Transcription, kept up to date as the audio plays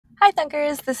Hi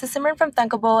Thunkers, this is Simran from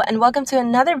Thunkable and welcome to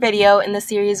another video in the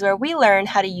series where we learn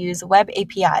how to use web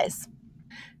APIs.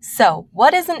 So,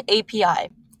 what is an API?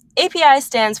 API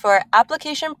stands for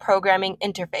Application Programming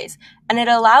Interface, and it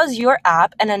allows your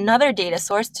app and another data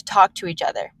source to talk to each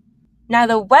other. Now,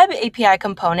 the web API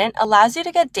component allows you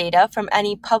to get data from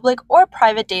any public or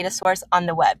private data source on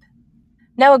the web.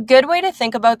 Now, a good way to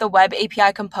think about the web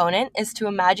API component is to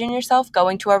imagine yourself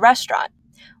going to a restaurant.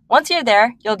 Once you're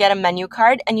there, you'll get a menu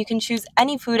card and you can choose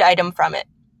any food item from it.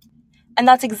 And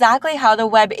that's exactly how the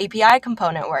web API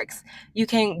component works. You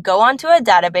can go onto a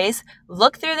database,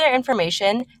 look through their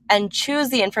information, and choose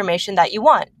the information that you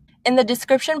want. In the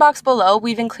description box below,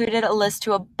 we've included a list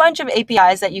to a bunch of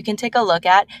APIs that you can take a look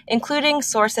at, including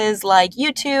sources like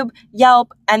YouTube,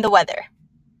 Yelp, and the weather.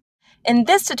 In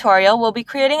this tutorial, we'll be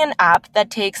creating an app that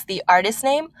takes the artist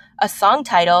name, a song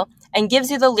title, and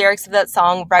gives you the lyrics of that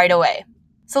song right away.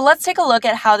 So let's take a look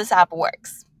at how this app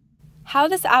works. How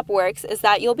this app works is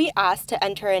that you'll be asked to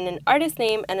enter in an artist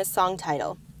name and a song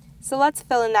title. So let's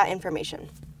fill in that information.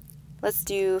 Let's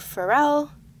do Pharrell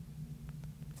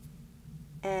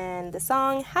and the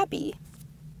song Happy.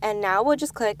 And now we'll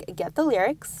just click Get the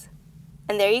Lyrics.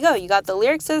 And there you go, you got the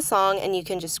lyrics to the song and you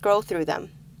can just scroll through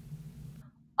them.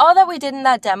 All that we did in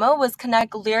that demo was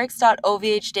connect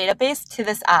lyrics.ovh database to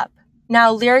this app.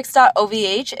 Now, lyrics.ovh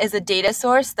is a data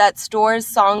source that stores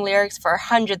song lyrics for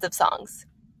hundreds of songs.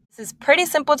 This is pretty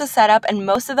simple to set up and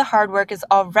most of the hard work is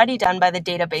already done by the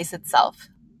database itself.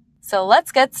 So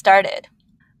let's get started.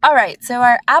 Alright, so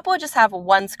our app will just have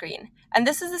one screen. And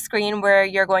this is the screen where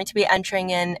you're going to be entering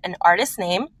in an artist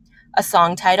name, a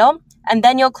song title, and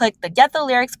then you'll click the Get the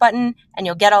Lyrics button and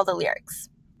you'll get all the lyrics.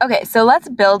 Okay, so let's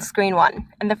build screen one.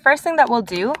 And the first thing that we'll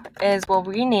do is we'll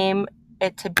rename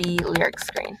it to be lyrics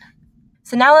screen.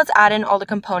 So now let's add in all the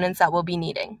components that we'll be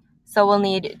needing. So we'll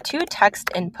need two text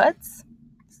inputs.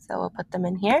 So we'll put them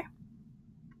in here.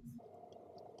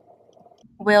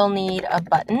 We'll need a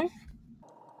button.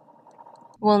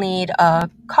 We'll need a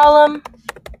column.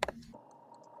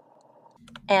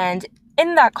 And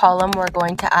in that column, we're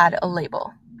going to add a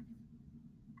label.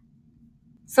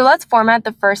 So let's format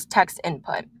the first text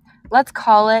input. Let's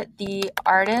call it the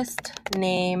artist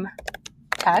name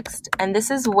text, and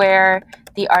this is where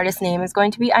the artist name is going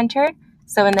to be entered.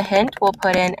 So in the hint, we'll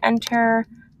put in enter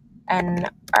an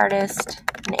artist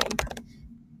name.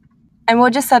 And we'll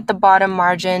just set the bottom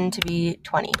margin to be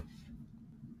 20.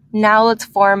 Now let's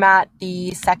format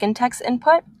the second text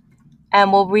input,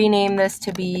 and we'll rename this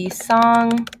to be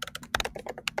song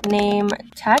name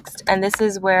text, and this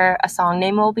is where a song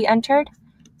name will be entered.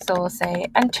 So we'll say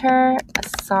enter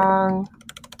a song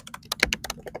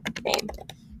name.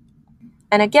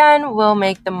 And again, we'll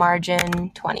make the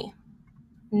margin 20.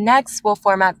 Next, we'll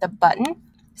format the button.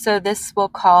 So this we'll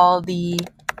call the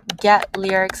Get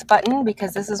Lyrics button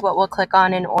because this is what we'll click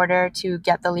on in order to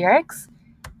get the lyrics.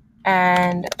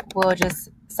 And we'll just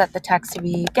set the text to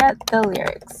be Get the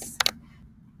Lyrics.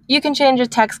 You can change the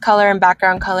text color and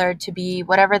background color to be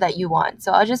whatever that you want.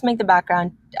 So I'll just make the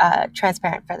background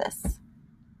transparent for this.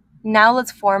 Now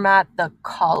let's format the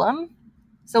column.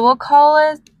 So we'll call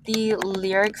it the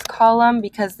lyrics column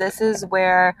because this is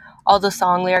where all the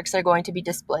song lyrics are going to be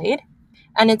displayed.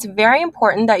 And it's very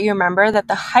important that you remember that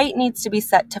the height needs to be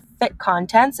set to fit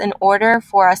contents in order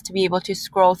for us to be able to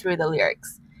scroll through the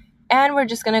lyrics. And we're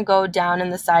just going to go down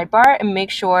in the sidebar and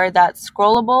make sure that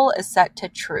scrollable is set to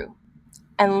true.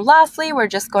 And lastly, we're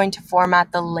just going to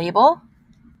format the label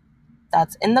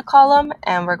that's in the column,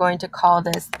 and we're going to call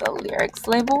this the lyrics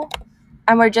label.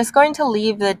 And we're just going to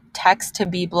leave the text to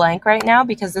be blank right now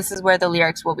because this is where the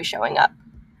lyrics will be showing up.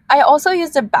 I also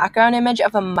used a background image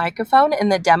of a microphone in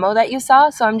the demo that you saw,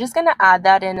 so I'm just going to add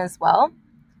that in as well.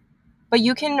 But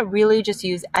you can really just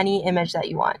use any image that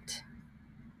you want.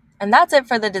 And that's it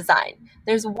for the design.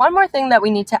 There's one more thing that we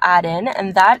need to add in,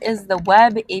 and that is the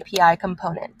web API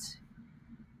component.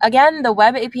 Again, the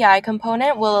web API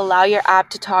component will allow your app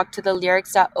to talk to the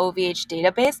lyrics.ovh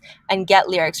database and get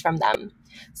lyrics from them.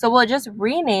 So we'll just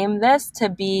rename this to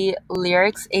be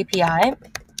lyrics API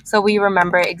so we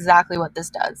remember exactly what this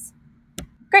does.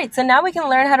 Great, so now we can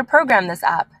learn how to program this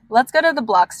app. Let's go to the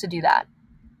blocks to do that.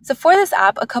 So for this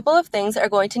app, a couple of things are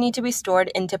going to need to be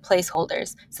stored into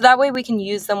placeholders, so that way we can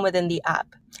use them within the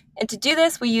app. And to do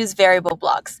this, we use variable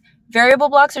blocks. Variable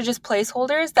blocks are just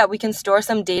placeholders that we can store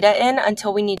some data in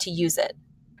until we need to use it.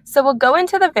 So we'll go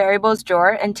into the variables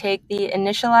drawer and take the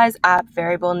initialize app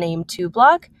variable name to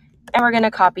block, and we're going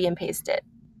to copy and paste it.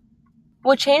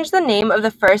 We'll change the name of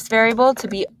the first variable to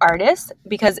be artist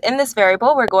because in this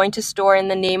variable, we're going to store in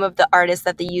the name of the artist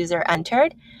that the user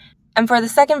entered. And for the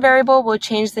second variable, we'll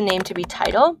change the name to be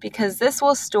title because this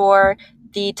will store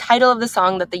the title of the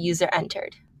song that the user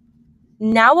entered.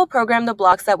 Now we'll program the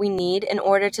blocks that we need in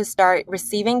order to start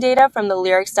receiving data from the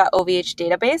lyrics.ovh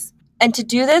database. And to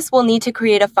do this, we'll need to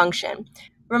create a function.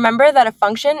 Remember that a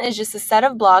function is just a set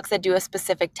of blocks that do a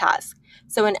specific task.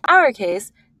 So in our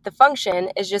case, the function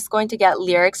is just going to get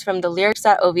lyrics from the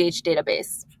lyrics.ovh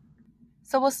database.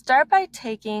 So we'll start by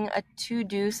taking a to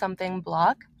do something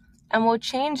block, and we'll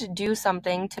change do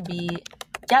something to be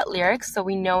get lyrics so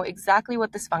we know exactly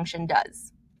what this function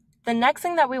does. The next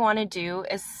thing that we want to do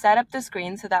is set up the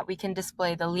screen so that we can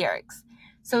display the lyrics.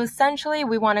 So essentially,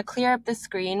 we want to clear up the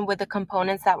screen with the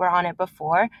components that were on it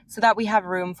before so that we have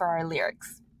room for our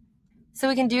lyrics. So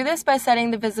we can do this by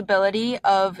setting the visibility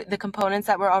of the components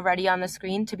that were already on the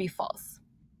screen to be false.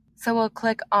 So we'll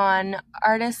click on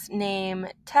artist name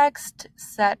text,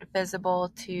 set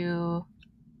visible to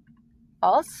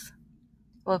false.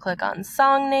 We'll click on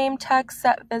song name text,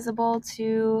 set visible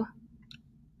to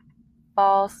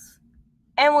false.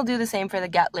 And we'll do the same for the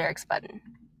get lyrics button.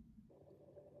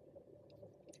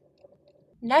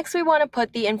 Next, we want to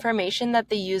put the information that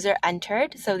the user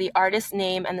entered, so the artist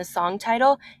name and the song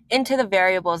title, into the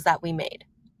variables that we made.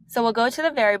 So we'll go to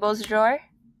the variables drawer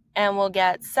and we'll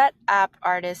get set app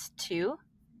artist to,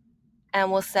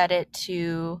 and we'll set it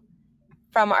to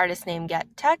from artist name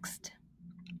get text.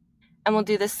 And we'll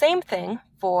do the same thing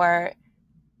for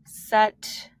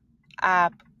set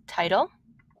app title.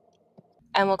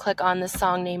 And we'll click on the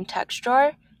song name text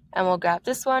drawer and we'll grab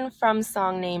this one from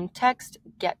song name text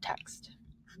get text.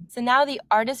 So now the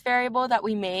artist variable that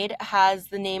we made has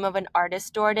the name of an artist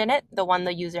stored in it, the one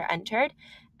the user entered.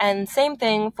 And same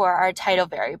thing for our title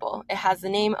variable. It has the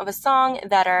name of a song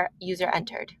that our user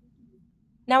entered.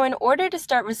 Now, in order to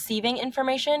start receiving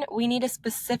information, we need a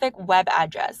specific web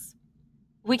address.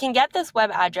 We can get this web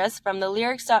address from the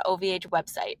lyrics.ovh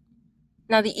website.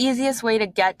 Now, the easiest way to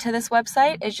get to this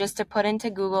website is just to put into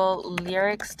Google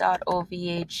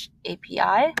lyrics.ovh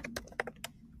API,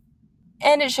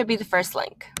 and it should be the first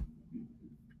link.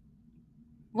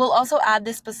 We'll also add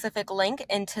this specific link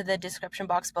into the description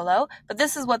box below, but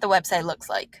this is what the website looks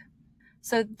like.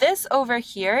 So this over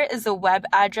here is the web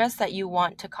address that you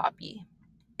want to copy.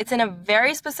 It's in a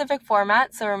very specific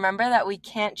format, so remember that we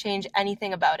can't change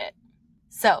anything about it.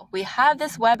 So we have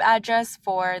this web address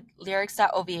for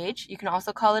lyrics.ovh. You can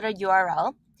also call it a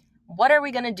URL. What are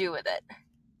we going to do with it?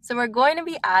 So we're going to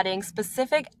be adding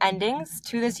specific endings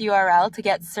to this URL to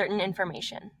get certain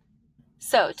information.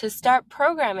 So to start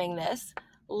programming this,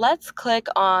 let's click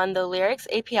on the Lyrics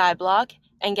API block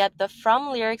and get the from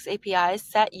Lyrics API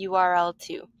set URL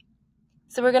to.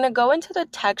 So we're going to go into the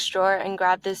text drawer and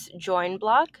grab this join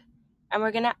block, and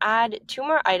we're going to add 2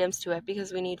 more items to it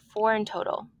because we need 4 in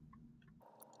total.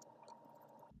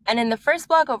 And in the first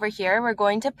block over here, we're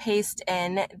going to paste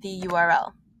in the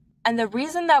URL. And the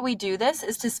reason that we do this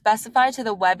is to specify to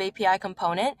the Web API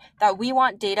component that we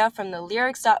want data from the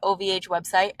lyrics.ovh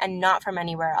website and not from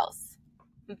anywhere else.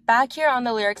 Back here on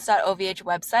the lyrics.ovh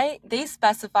website, they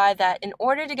specify that in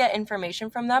order to get information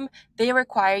from them, they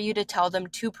require you to tell them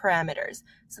 2 parameters.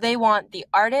 So they want the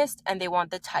artist and they want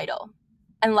the title.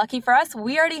 And lucky for us,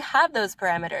 we already have those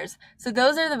parameters. So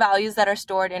those are the values that are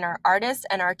stored in our artist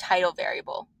and our title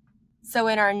variable. So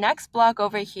in our next block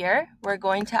over here, we're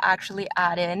going to actually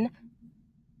add in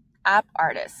app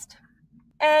artist.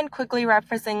 And quickly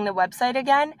referencing the website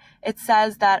again, it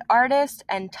says that artist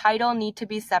and title need to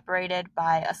be separated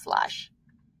by a slash.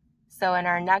 So in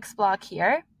our next block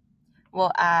here,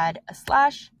 we'll add a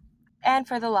slash. And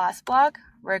for the last block,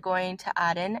 we're going to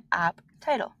add in app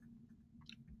title.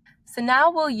 So now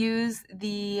we'll use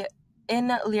the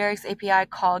in Lyrics API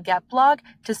call get block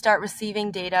to start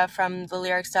receiving data from the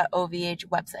lyrics.ovh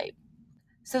website.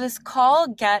 So this call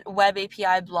get web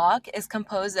API block is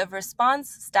composed of response,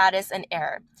 status, and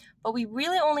error. But we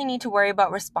really only need to worry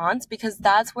about response because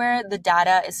that's where the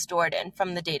data is stored in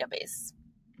from the database.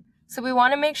 So we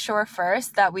want to make sure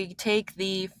first that we take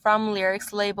the from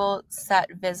lyrics label set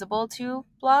visible to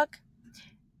block,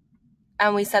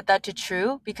 and we set that to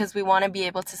true because we want to be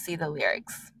able to see the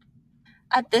lyrics.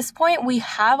 At this point, we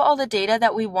have all the data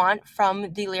that we want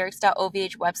from the lyrics.ovh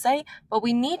website, but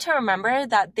we need to remember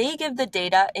that they give the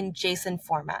data in JSON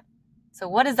format. So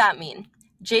what does that mean?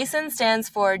 JSON stands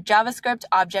for JavaScript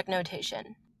Object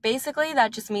Notation. Basically,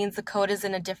 that just means the code is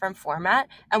in a different format,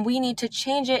 and we need to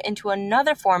change it into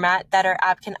another format that our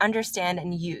app can understand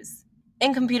and use.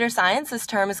 In computer science, this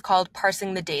term is called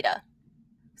parsing the data.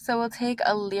 So we'll take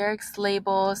a lyrics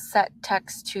label set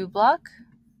text to block,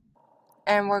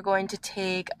 and we're going to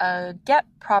take a get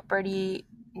property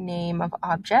name of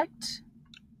object,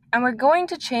 and we're going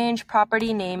to change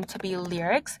property name to be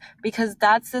lyrics because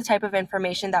that's the type of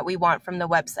information that we want from the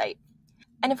website.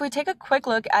 And if we take a quick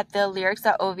look at the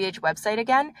lyrics.ovh website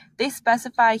again, they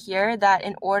specify here that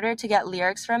in order to get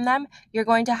lyrics from them, you're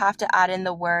going to have to add in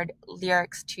the word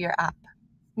lyrics to your app.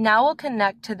 Now we'll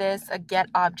connect to this a get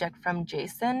object from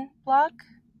JSON block,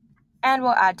 and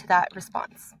we'll add to that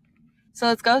response. So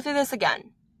let's go through this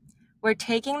again. We're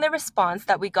taking the response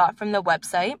that we got from the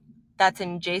website that's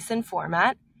in JSON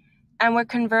format, and we're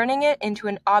converting it into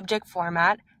an object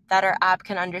format that our app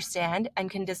can understand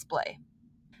and can display.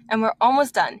 And we're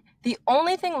almost done. The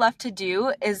only thing left to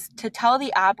do is to tell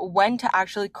the app when to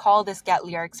actually call this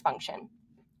getLyrics function.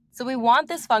 So we want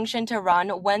this function to run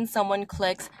when someone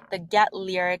clicks the Get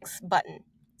Lyrics button.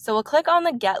 So we'll click on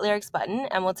the Get Lyrics button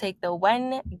and we'll take the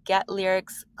when Get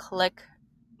Lyrics click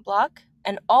block.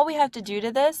 And all we have to do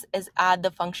to this is add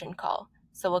the function call.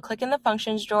 So we'll click in the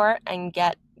functions drawer and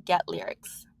get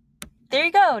Lyrics. There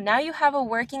you go. Now you have a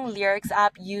working lyrics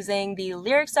app using the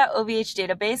lyrics.ovh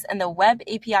database and the web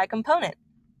API component.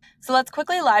 So let's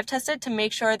quickly live test it to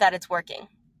make sure that it's working.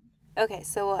 Okay,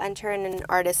 so we'll enter in an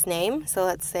artist name. So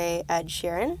let's say Ed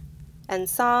Sheeran, and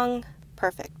song,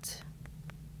 perfect.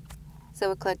 So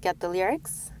we'll click get the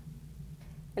lyrics.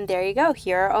 And there you go.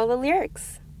 Here are all the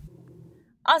lyrics.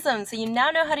 Awesome. So you now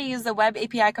know how to use the web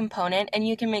API component, and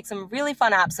you can make some really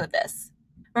fun apps with this.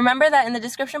 Remember that in the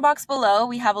description box below,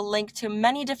 we have a link to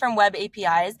many different web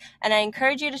APIs, and I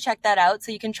encourage you to check that out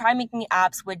so you can try making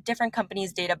apps with different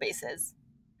companies' databases.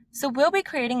 So we'll be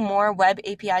creating more web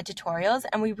API tutorials,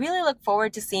 and we really look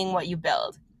forward to seeing what you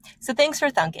build. So thanks for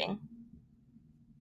thunking.